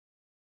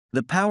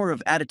The power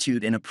of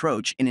attitude and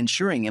approach in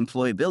ensuring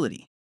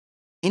employability.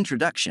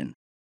 Introduction.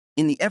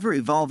 In the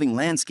ever-evolving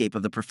landscape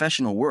of the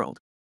professional world,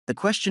 the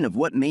question of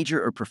what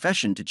major or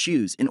profession to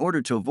choose in order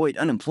to avoid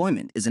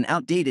unemployment is an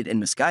outdated and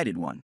misguided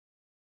one.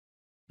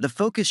 The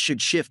focus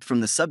should shift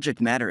from the subject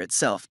matter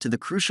itself to the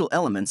crucial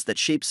elements that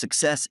shape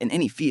success in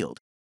any field: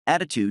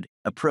 attitude,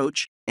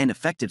 approach, and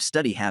effective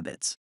study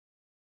habits.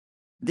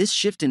 This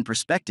shift in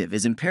perspective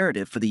is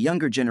imperative for the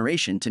younger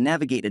generation to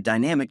navigate a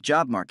dynamic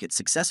job market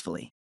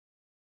successfully.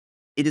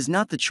 It is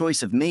not the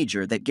choice of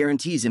major that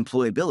guarantees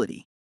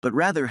employability, but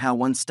rather how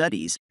one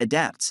studies,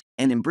 adapts,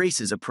 and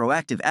embraces a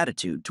proactive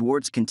attitude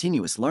towards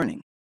continuous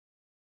learning.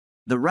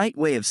 The right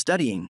way of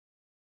studying.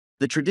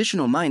 The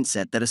traditional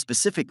mindset that a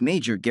specific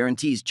major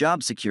guarantees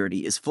job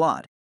security is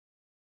flawed.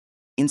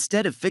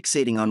 Instead of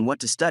fixating on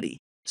what to study,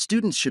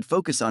 students should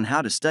focus on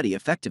how to study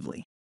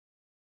effectively.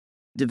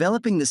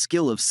 Developing the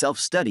skill of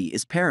self-study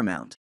is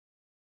paramount.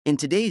 In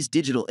today's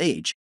digital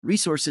age,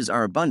 resources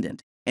are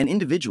abundant, and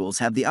individuals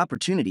have the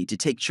opportunity to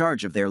take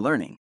charge of their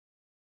learning.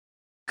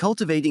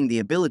 Cultivating the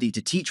ability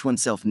to teach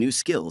oneself new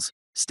skills,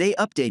 stay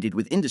updated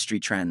with industry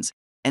trends,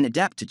 and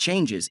adapt to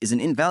changes is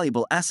an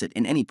invaluable asset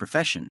in any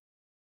profession.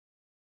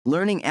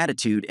 Learning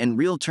attitude and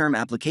real-term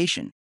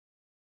application.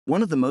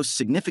 One of the most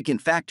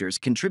significant factors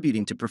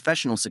contributing to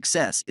professional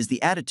success is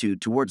the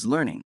attitude towards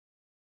learning.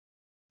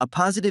 A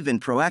positive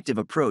and proactive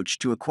approach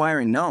to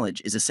acquiring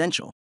knowledge is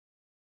essential.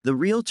 The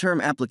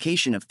real-term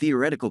application of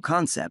theoretical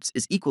concepts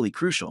is equally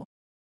crucial.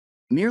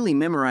 Merely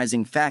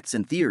memorizing facts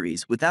and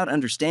theories without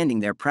understanding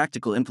their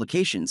practical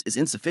implications is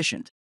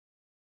insufficient.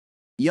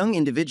 Young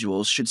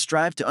individuals should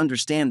strive to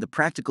understand the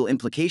practical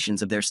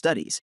implications of their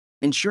studies,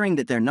 ensuring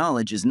that their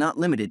knowledge is not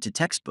limited to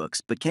textbooks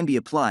but can be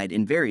applied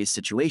in various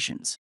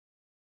situations.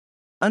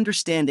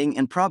 Understanding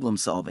and problem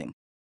solving.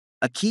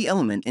 A key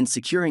element in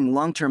securing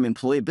long-term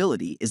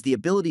employability is the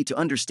ability to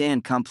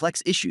understand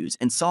complex issues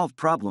and solve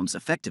problems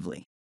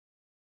effectively.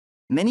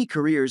 Many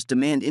careers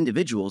demand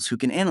individuals who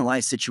can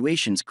analyze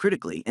situations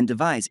critically and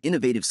devise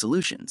innovative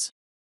solutions.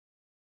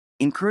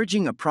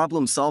 Encouraging a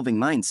problem-solving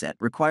mindset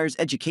requires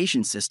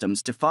education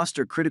systems to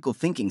foster critical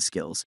thinking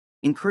skills,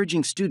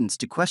 encouraging students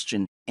to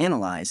question,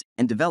 analyze,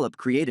 and develop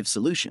creative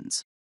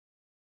solutions.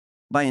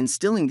 By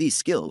instilling these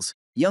skills,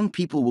 young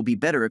people will be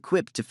better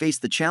equipped to face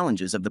the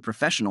challenges of the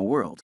professional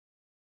world.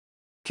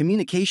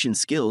 Communication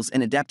skills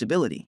and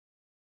adaptability.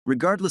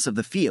 Regardless of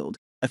the field,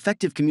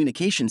 effective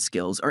communication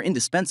skills are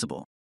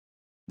indispensable.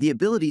 The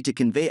ability to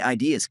convey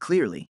ideas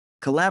clearly,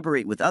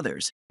 collaborate with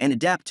others, and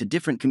adapt to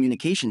different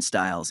communication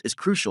styles is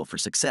crucial for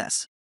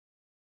success.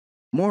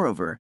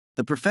 Moreover,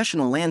 the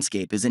professional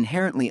landscape is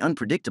inherently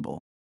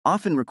unpredictable,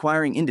 often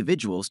requiring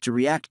individuals to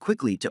react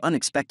quickly to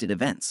unexpected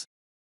events.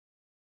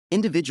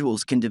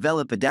 Individuals can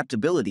develop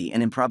adaptability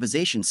and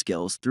improvisation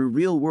skills through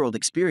real-world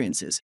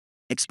experiences,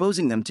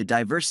 exposing them to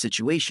diverse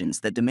situations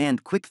that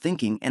demand quick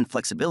thinking and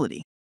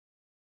flexibility.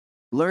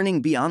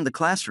 Learning beyond the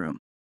classroom.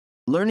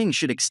 Learning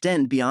should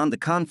extend beyond the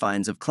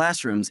confines of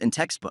classrooms and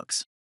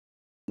textbooks.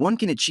 One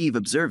can achieve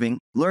observing,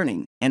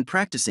 learning, and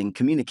practicing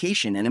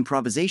communication and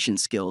improvisation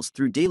skills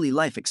through daily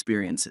life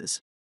experiences.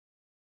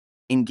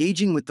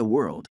 Engaging with the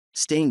world,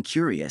 staying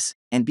curious,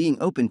 and being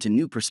open to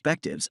new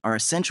perspectives are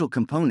essential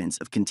components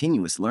of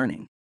continuous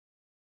learning.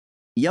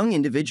 Young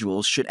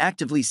individuals should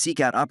actively seek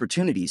out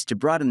opportunities to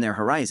broaden their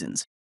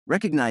horizons,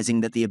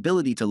 recognizing that the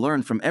ability to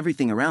learn from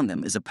everything around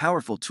them is a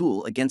powerful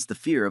tool against the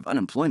fear of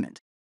unemployment.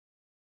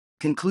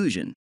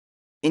 Conclusion.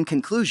 In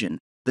conclusion,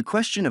 the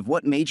question of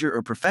what major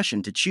or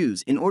profession to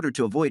choose in order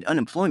to avoid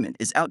unemployment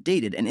is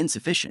outdated and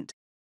insufficient.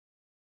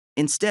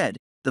 Instead,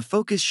 the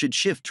focus should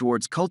shift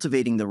towards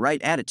cultivating the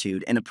right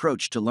attitude and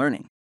approach to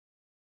learning.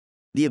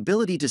 The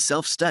ability to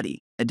self-study,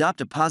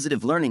 adopt a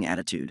positive learning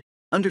attitude,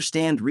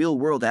 understand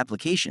real-world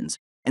applications,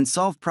 and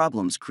solve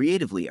problems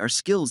creatively are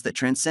skills that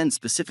transcend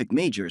specific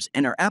majors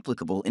and are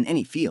applicable in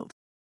any field.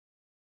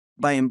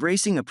 By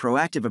embracing a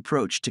proactive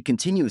approach to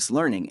continuous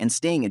learning and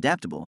staying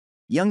adaptable,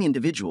 young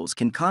individuals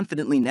can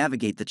confidently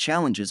navigate the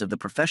challenges of the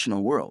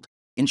professional world,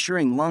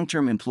 ensuring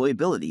long-term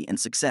employability and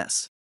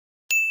success.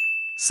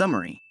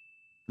 Summary.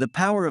 The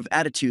power of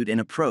attitude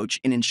and approach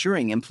in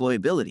ensuring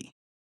employability.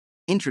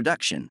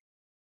 Introduction.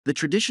 The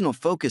traditional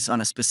focus on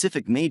a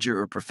specific major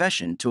or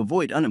profession to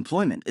avoid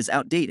unemployment is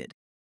outdated.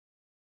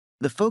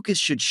 The focus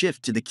should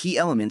shift to the key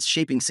elements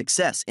shaping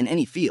success in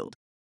any field: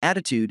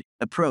 attitude,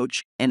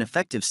 approach, and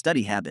effective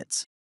study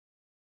habits.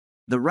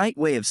 The right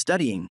way of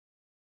studying.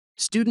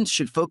 Students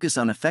should focus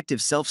on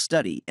effective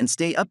self-study and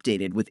stay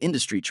updated with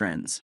industry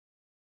trends.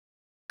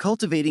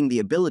 Cultivating the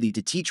ability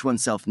to teach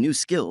oneself new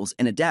skills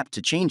and adapt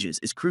to changes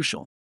is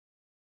crucial.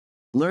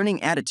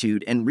 Learning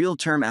attitude and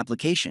real-term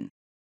application.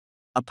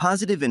 A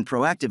positive and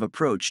proactive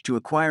approach to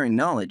acquiring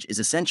knowledge is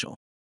essential.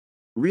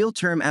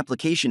 Real-term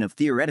application of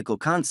theoretical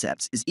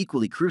concepts is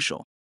equally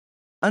crucial.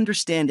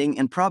 Understanding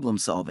and problem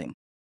solving.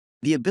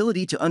 The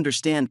ability to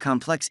understand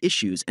complex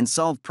issues and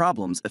solve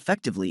problems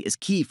effectively is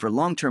key for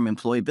long-term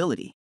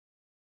employability.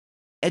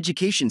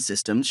 Education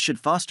systems should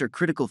foster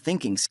critical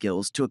thinking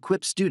skills to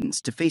equip students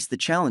to face the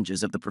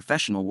challenges of the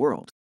professional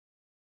world.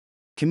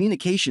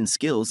 Communication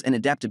skills and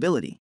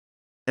adaptability.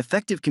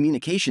 Effective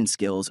communication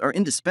skills are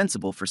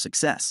indispensable for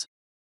success.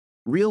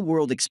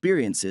 Real-world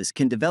experiences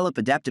can develop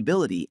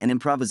adaptability and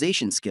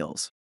improvisation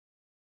skills.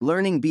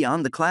 Learning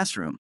beyond the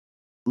classroom.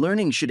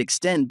 Learning should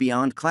extend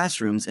beyond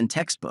classrooms and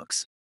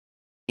textbooks.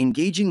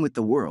 Engaging with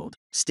the world,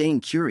 staying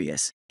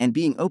curious, and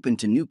being open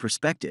to new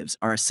perspectives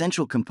are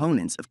essential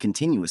components of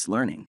continuous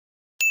learning.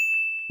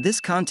 This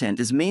content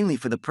is mainly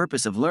for the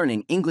purpose of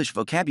learning English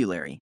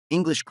vocabulary,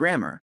 English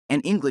grammar,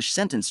 and English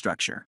sentence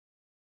structure.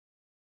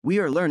 We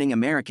are learning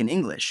American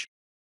English.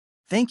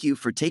 Thank you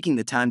for taking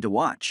the time to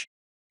watch.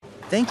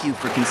 Thank you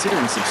for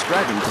considering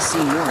subscribing to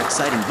see more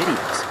exciting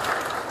videos.